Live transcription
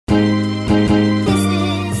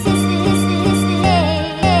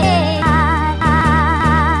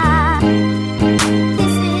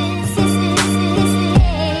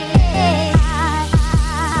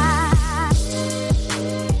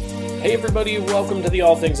welcome to the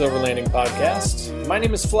All Things Overlanding podcast. My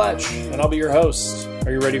name is Fletch, and I'll be your host.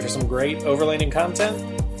 Are you ready for some great overlanding content?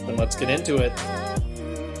 Then let's get into it.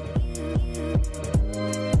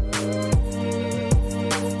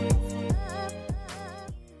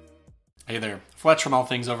 Hey there, Fletch from All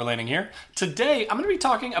Things Overlanding here. Today, I'm going to be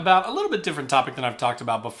talking about a little bit different topic than I've talked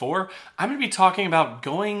about before. I'm going to be talking about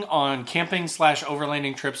going on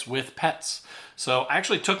camping/overlanding trips with pets. So I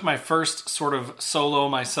actually took my first sort of solo,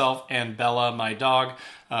 myself and Bella, my dog,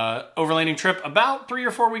 overlanding trip about 3 or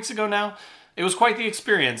 4 weeks ago now. It was quite the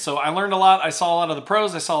experience. So I learned a lot. I saw a lot of the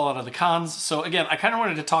pros. I saw a lot of the cons. So again, I kind of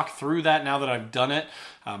wanted to talk through that now that I've done it.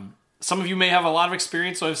 Some of you may have a lot of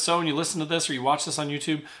experience, so if so, and you listen to this or you watch this on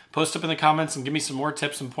YouTube, post up in the comments and give me some more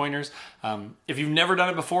tips and pointers. If you've never done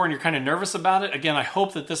it before and you're kind of nervous about it, again, I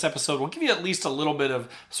hope that this episode will give you at least a little bit of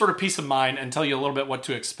sort of peace of mind and tell you a little bit what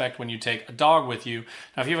to expect when you take a dog with you.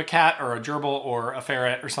 Now, if you have a cat or a gerbil or a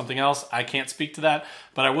ferret or something else, I can't speak to that,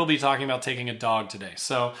 but I will be talking about taking a dog today.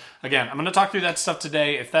 So again, I'm going to talk through that stuff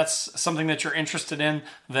today. If that's something that you're interested in,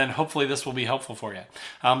 then hopefully this will be helpful for you.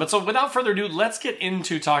 But so without further ado, let's get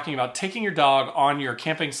into talking about taking your dog on your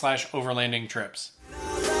camping/overlanding trips.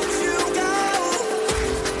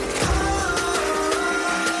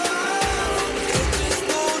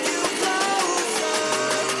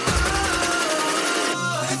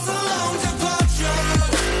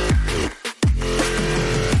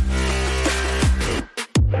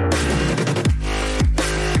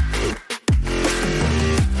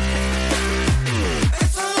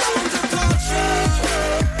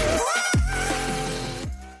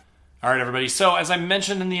 All right, everybody. So as I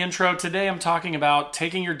mentioned in the intro, today I'm talking about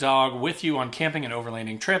taking your dog with you on camping and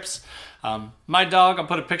overlanding trips. My dog, I'll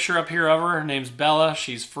put a picture up here of her. Her name's Bella.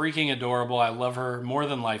 She's freaking adorable. I love her more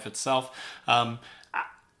than life itself. I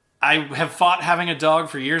have fought having a dog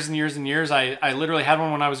for years and years and years. I literally had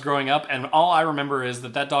one when I was growing up, and all I remember is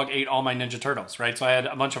that dog ate all my Ninja Turtles, right? So I had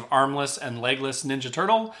a bunch of armless and legless Ninja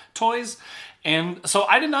Turtle toys. And so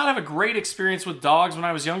I did not have a great experience with dogs when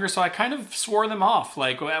I was younger, so I kind of swore them off.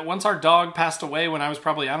 Like, once our dog passed away when I was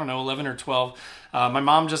probably, 11 or 12, my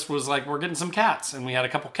mom just was like, we're getting some cats. And we had a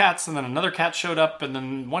couple cats, and then another cat showed up, and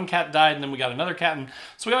then one cat died, and then we got another cat. And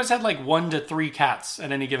so we always had like 1 to 3 cats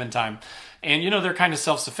at any given time. And, they're kind of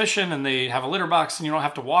self-sufficient, and they have a litter box, and you don't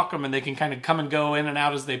have to walk them, and they can kind of come and go in and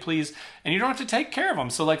out as they please, and you don't have to take care of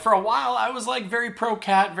them. So, like, for a while, I was, like, very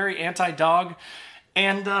pro-cat, very anti-dog.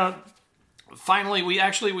 And finally, we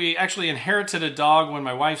actually inherited a dog when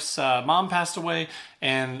my wife's mom passed away,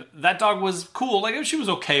 and that dog was cool. Like, she was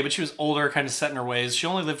okay, but she was older, kind of set in her ways. She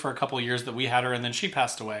only lived for a couple of years that we had her, and then she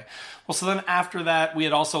passed away. Well, so then after that, we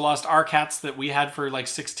had also lost our cats that we had for like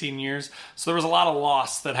 16 years. So there was a lot of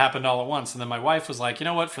loss that happened all at once. And then my wife was like, you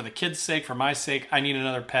know what, for the kids' sake, for my sake, I need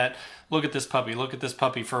another pet. Look at this puppy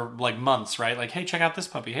for like months, right? Like, hey, check out this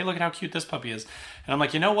puppy. Hey, look at how cute this puppy is. And I'm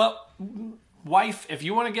like, you know what, wife, if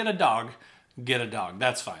you want to get a dog,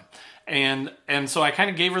 that's fine. And so I kind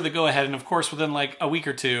of gave her the go ahead, and of course within like a week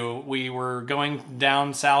or two we were going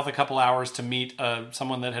down south a couple hours to meet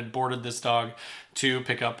someone that had boarded this dog to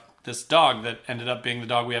pick up this dog that ended up being the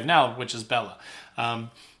dog we have now, which is Bella.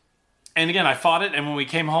 And again, I fought it, and when we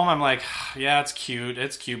came home I'm like, yeah, it's cute,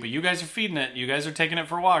 but you guys are feeding it, you guys are taking it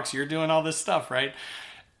for walks, you're doing all this stuff, right?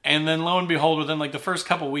 And then lo and behold, within like the first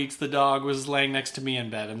couple weeks, the dog was laying next to me in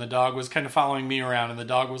bed, and the dog was kind of following me around, and the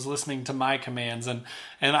dog was listening to my commands, and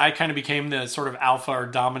I kind of became the sort of alpha or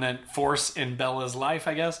dominant force in Bella's life,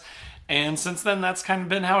 I guess. And since then, that's kind of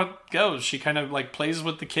been how it goes. She kind of like plays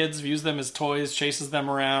with the kids, views them as toys, chases them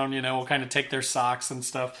around, will kind of take their socks and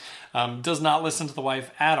stuff. Does not listen to the wife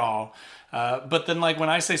at all. But then like when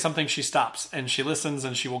I say something, she stops and she listens,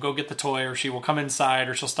 and she will go get the toy, or she will come inside,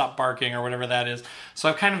 or she'll stop barking, or whatever that is. So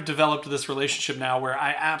I've kind of developed this relationship now where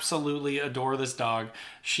I absolutely adore this dog.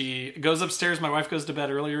 She goes upstairs. My wife goes to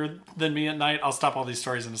bed earlier than me at night. I'll stop all these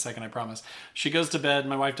stories in a second, I promise. She goes to bed.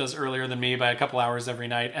 My wife does earlier than me by a couple hours every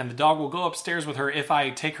night, and the dog will go upstairs with her if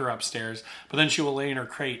I take her upstairs, but then she will lay in her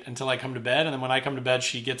crate until I come to bed, and then when I come to bed,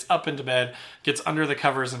 she gets up into bed, gets under the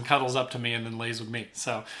covers, and cuddles up to me, and then lays with me.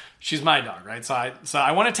 So she's my dog, right? So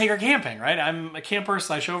I want to take her camping, right? I'm a camper /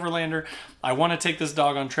 overlander. I want to take this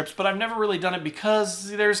dog on trips, but I've never really done it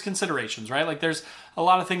because there's considerations, right? Like there's a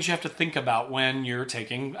lot of things you have to think about when you're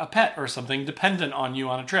taking a pet or something dependent on you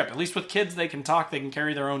on a trip. At least with kids, they can talk, they can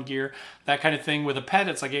carry their own gear, that kind of thing. With a pet,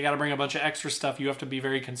 it's like you got to bring a bunch of extra stuff. You have to be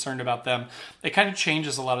very concerned about them. It kind of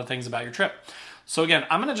changes a lot of things about your trip. So again,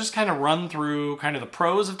 I'm going to just kind of run through kind of the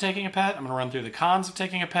pros of taking a pet. I'm going to run through the cons of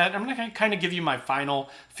taking a pet. I'm going to kind of give you my final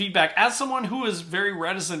feedback as someone who is very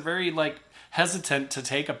reticent, very hesitant to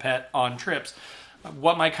take a pet on trips,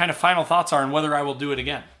 what my kind of final thoughts are and whether I will do it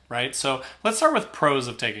again. right? So let's start with pros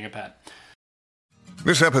of taking a pet.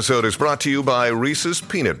 This episode is brought to you by Reese's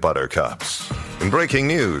Peanut Butter Cups. In breaking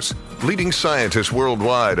news, leading scientists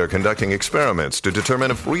worldwide are conducting experiments to determine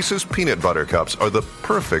if Reese's Peanut Butter Cups are the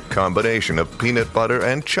perfect combination of peanut butter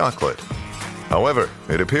and chocolate. However,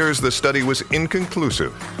 it appears the study was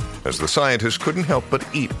inconclusive, as the scientists couldn't help but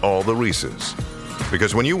eat all the Reese's.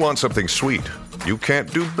 Because when you want something sweet, you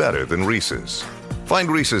can't do better than Reese's. Find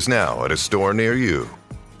Reese's now at a store near you.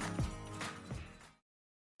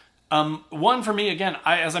 One for me, again,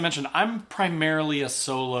 as I mentioned, I'm primarily a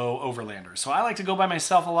solo overlander. So I like to go by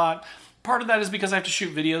myself a lot. Part of that is because I have to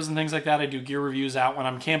shoot videos and things like that. I do gear reviews out when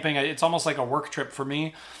I'm camping. It's almost like a work trip for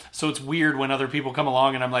me. So it's weird when other people come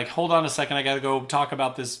along and I'm like, hold on a second, I got to go talk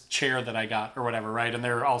about this chair that I got or whatever, right? And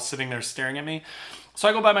they're all sitting there staring at me. So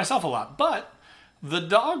I go by myself a lot. But the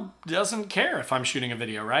dog doesn't care if I'm shooting a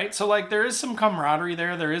video, right? So like there is some camaraderie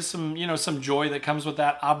there. There is some, some joy that comes with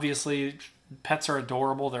that. Obviously, pets are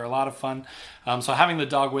adorable. They're a lot of fun. So having the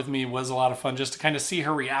dog with me was a lot of fun just to kind of see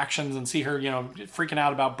her reactions and see her, freaking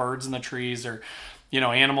out about birds in the trees or,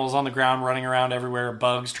 animals on the ground running around everywhere,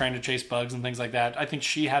 bugs, trying to chase bugs and things like that. I think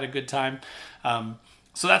she had a good time.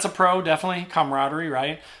 So that's a pro, definitely. Camaraderie,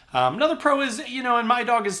 right? Another pro is, and my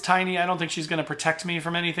dog is tiny. I don't think she's going to protect me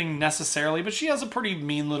from anything necessarily, but she has a pretty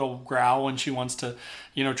mean little growl when she wants to,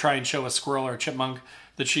 try and show a squirrel or a chipmunk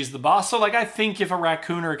that she's the boss. So like I think if a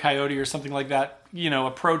raccoon or a coyote or something like that,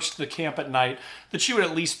 approached the camp at night, that she would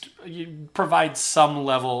at least provide some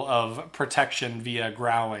level of protection via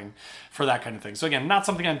growling for that kind of thing. So again, not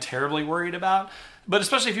something I'm terribly worried about, but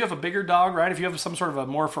especially if you have a bigger dog, right? If you have some sort of a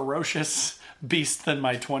more ferocious beast than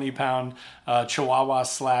my 20-pound Chihuahua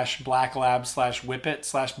 / Black Lab /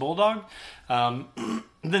 Whippet / Bulldog,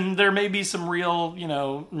 then there may be some real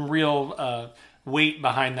weight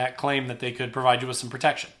behind that claim that they could provide you with some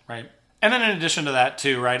protection, right? And then in addition to that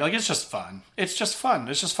too, right, like it's just fun. It's just fun.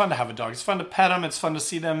 It's just fun to have a dog. It's fun to pet them. It's fun to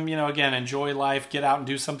see them, again, enjoy life, get out and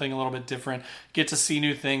do something a little bit different, get to see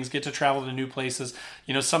new things, get to travel to new places.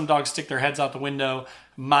 Some dogs stick their heads out the window.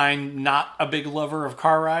 Mine, not a big lover of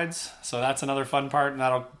car rides. So that's another fun part, and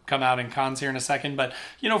that'll come out in cons here in a second. But,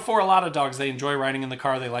 for a lot of dogs, they enjoy riding in the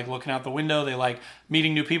car. They like looking out the window. They like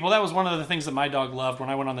meeting new people. That was one of the things that my dog loved when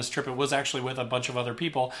I went on this trip. It was actually with a bunch of other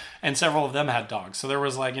people, and several of them had dogs. So there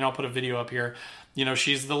was I'll put a video up here.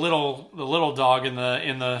 She's the little dog in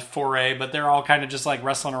the foray, but they're all kind of just like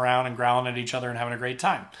wrestling around and growling at each other and having a great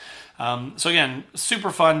time. So again, super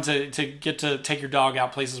fun to get to take your dog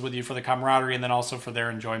out places with you for the camaraderie and then also for their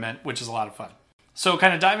enjoyment, which is a lot of fun. So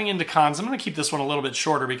kind of diving into cons, I'm going to keep this one a little bit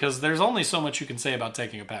shorter because there's only so much you can say about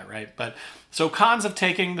taking a pet, right? But so cons of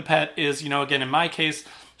taking the pet is, again, in my case,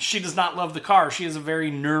 she does not love the car. She is a very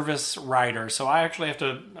nervous rider. So I actually have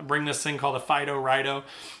to bring this thing called a Fido Rido,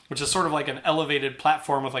 which is sort of like an elevated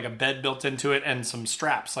platform with like a bed built into it and some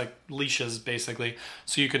straps, like leashes basically.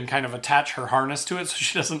 So you can kind of attach her harness to it so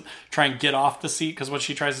she doesn't try and get off the seat, because what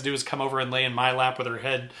she tries to do is come over and lay in my lap with her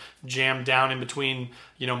head jammed down in between,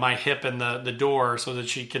 my hip and the door so that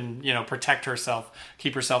she can, protect herself,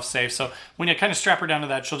 keep herself safe. So when you kind of strap her down to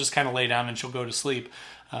that, she'll just kind of lay down and she'll go to sleep,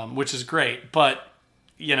 which is great. But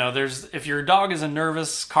if your dog is a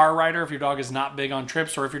nervous car rider, if your dog is not big on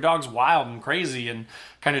trips, or if your dog's wild and crazy and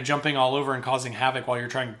kind of jumping all over and causing havoc while you're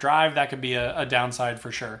trying to drive, that could be a downside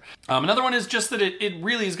for sure. Another one is just that it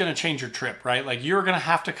really is going to change your trip, right? Like you're going to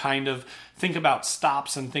have to kind of think about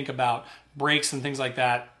stops and think about breaks and things like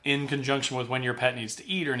that in conjunction with when your pet needs to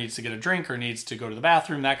eat or needs to get a drink or needs to go to the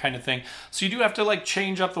bathroom, that kind of thing. So you do have to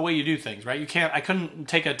change up the way you do things, right? I couldn't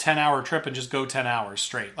take a 10-hour trip and just go 10 hours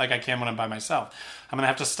straight like I can when I'm by myself. I'm going to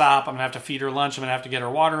have to stop. I'm going to have to feed her lunch. I'm going to have to get her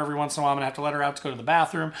water every once in a while. I'm going to have to let her out to go to the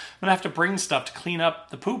bathroom. I'm going to have to bring stuff to clean up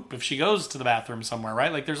the poop if she goes to the bathroom somewhere,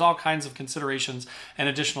 right? Like there's all kinds of considerations and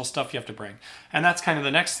additional stuff you have to bring. And that's kind of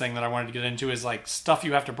the next thing that I wanted to get into is stuff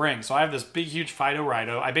you have to bring. So I have this big, huge Fido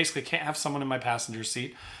Rido. I basically can't have someone in my passenger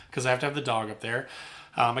seat because I have to have the dog up there.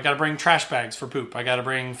 I got to bring trash bags for poop. I got to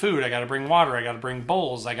bring food. I got to bring water. I got to bring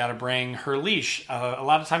bowls. I got to bring her leash. A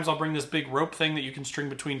lot of times I'll bring this big rope thing that you can string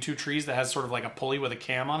between two trees that has sort of like a pulley with a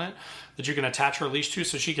cam on it that you can attach her leash to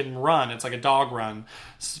so she can run. It's like a dog run,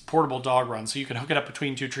 portable dog run. So you can hook it up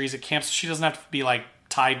between two trees at camp so she doesn't have to be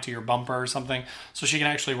tied to your bumper or something, so she can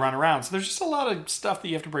actually run around. So there's just a lot of stuff that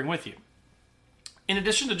you have to bring with you. In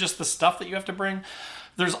addition to just the stuff that you have to bring,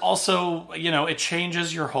 there's also, it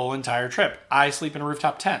changes your whole entire trip. I sleep in a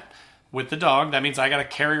rooftop tent with the dog. That means I got to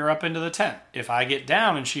carry her up into the tent. If I get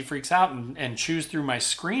down and she freaks out and chews through my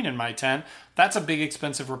screen in my tent, that's a big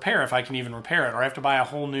expensive repair if I can even repair it. Or I have to buy a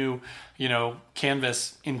whole new,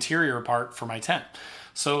 canvas interior part for my tent.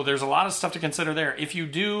 So there's a lot of stuff to consider there. If you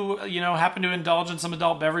do, happen to indulge in some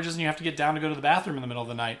adult beverages and you have to get down to go to the bathroom in the middle of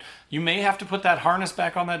the night, you may have to put that harness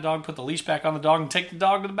back on that dog, put the leash back on the dog, and take the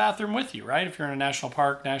dog to the bathroom with you, right? If you're in a national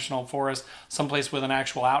park, national forest, someplace with an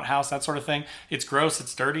actual outhouse, that sort of thing. It's gross,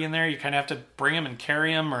 it's dirty in there. You kind of have to bring him and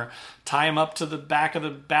carry him or tie him up to the back of the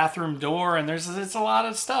bathroom door, and it's a lot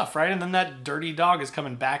of stuff, right? And then that dirty dog is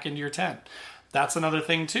coming back into your tent. That's another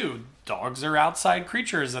thing too. Dogs are outside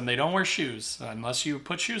creatures and they don't wear shoes unless you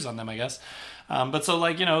put shoes on them, I guess. But so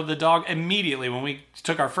the dog immediately, when we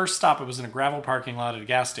took our first stop, it was in a gravel parking lot at a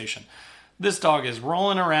gas station. This dog is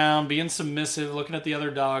rolling around, being submissive, looking at the other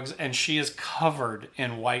dogs, and she is covered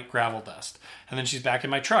in white gravel dust. And then she's back in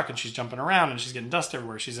my truck and she's jumping around and she's getting dust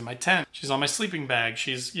everywhere. She's in my tent. She's on my sleeping bag.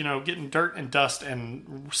 She's, getting dirt and dust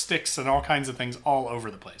and sticks and all kinds of things all over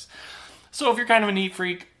the place. So if you're kind of a neat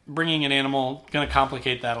freak, bringing an animal going to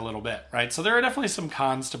complicate that a little bit, right? So there are definitely some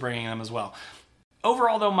cons to bringing them as well.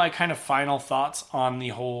 Overall, though, my kind of final thoughts on the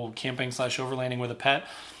whole camping/overlanding with a pet,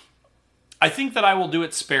 I think that I will do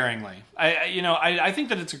it sparingly. I think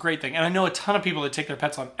that it's a great thing. And I know a ton of people that take their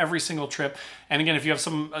pets on every single trip. And again, if you have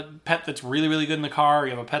a pet that's really, really good in the car, or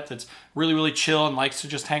you have a pet that's really, really chill and likes to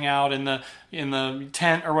just hang out in the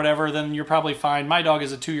tent or whatever, then you're probably fine. My dog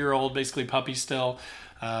is a 2-year-old, basically puppy still.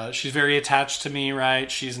 She's very attached to me,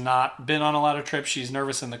 right? She's not been on a lot of trips. She's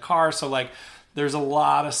nervous in the car. So there's a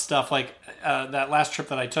lot of stuff. That last trip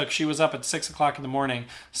that I took, she was up at 6 o'clock in the morning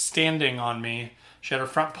standing on me. She had her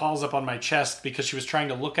front paws up on my chest because she was trying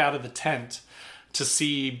to look out of the tent to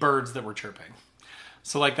see birds that were chirping.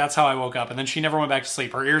 So that's how I woke up. And then she never went back to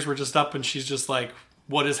sleep. Her ears were just up and she's just like,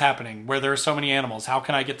 what is happening? Where there are so many animals? How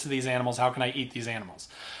can I get to these animals? How can I eat these animals?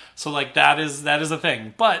 So that is a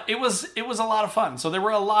thing. But it was a lot of fun. So there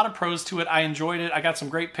were a lot of pros to it. I enjoyed it. I got some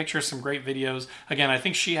great pictures, some great videos. Again, I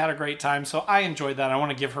think she had a great time. So I enjoyed that. I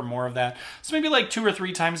want to give her more of that. So maybe 2 or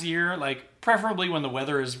 3 times a year, preferably when the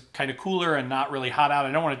weather is kind of cooler and not really hot out.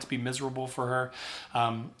 I don't want it to be miserable for her.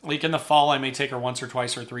 In the fall, I may take her once or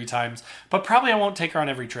twice or 3 times. But probably I won't take her on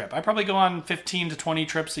every trip. I probably go on 15 to 20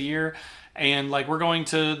 trips a year. And we're going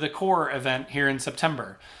to the core event here in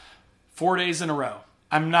September. 4 days in a row.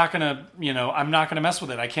 I'm not gonna mess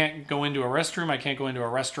with it. I can't go into a restroom. I can't go into a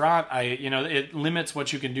restaurant. It limits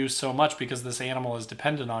what you can do so much because this animal is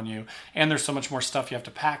dependent on you, and there's so much more stuff you have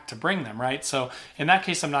to pack to bring them, right? So in that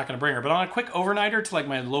case, I'm not gonna bring her. But on a quick overnighter to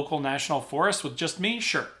my local national forest with just me,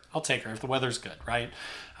 sure, I'll take her if the weather's good, right?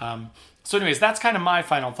 So anyways, that's kind of my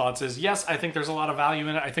final thoughts is, yes, I think there's a lot of value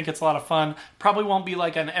in it. I think it's a lot of fun. Probably won't be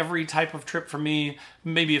an every type of trip for me,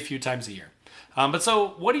 maybe a few times a year. But so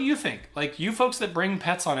what do you think? You folks that bring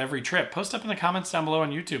pets on every trip, post up in the comments down below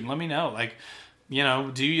on YouTube and let me know.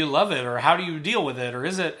 Do you love it or how do you deal with it? Or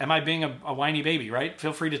am I being a whiny baby, right?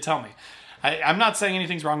 Feel free to tell me. I'm not saying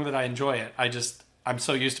anything's wrong with it. I enjoy it. I'm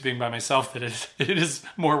so used to being by myself that it is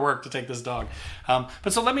more work to take this dog.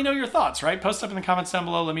 But so let me know your thoughts, right? Post up in the comments down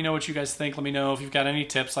below. Let me know what you guys think. Let me know if you've got any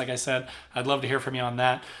tips. Like I said, I'd love to hear from you on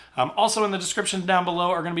that. Also in the description down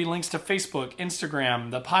below are going to be links to Facebook,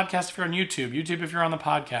 Instagram, the podcast if you're on YouTube if you're on the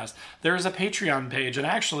podcast. There is a Patreon page. And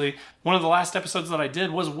actually, one of the last episodes that I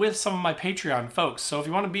did was with some of my Patreon folks. So if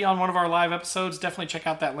you want to be on one of our live episodes, definitely check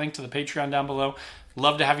out that link to the Patreon down below.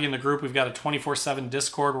 Love to have you in the group. We've got a 24/7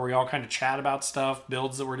 Discord where we all kind of chat about stuff,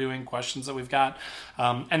 builds that we're doing, questions that we've got.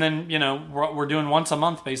 And then, we're doing once a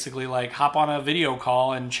month, basically, hop on a video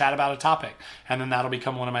call and chat about a topic. And then that'll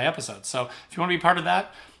become one of my episodes. So if you want to be part of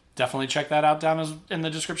that, definitely check that out down in the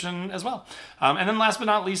description as well. And then last but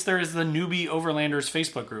not least, there is the Newbie Overlanders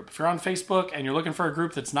Facebook group. If you're on Facebook and you're looking for a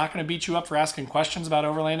group that's not going to beat you up for asking questions about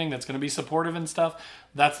overlanding, that's going to be supportive and stuff,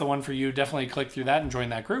 that's the one for you. Definitely click through that and join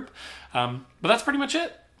that group. But that's pretty much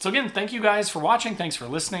it. So again, thank you guys for watching. Thanks for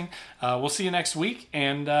listening. We'll see you next week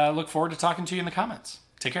and look forward to talking to you in the comments.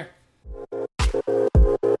 Take care.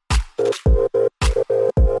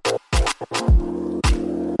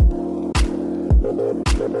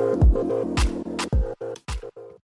 Thank you.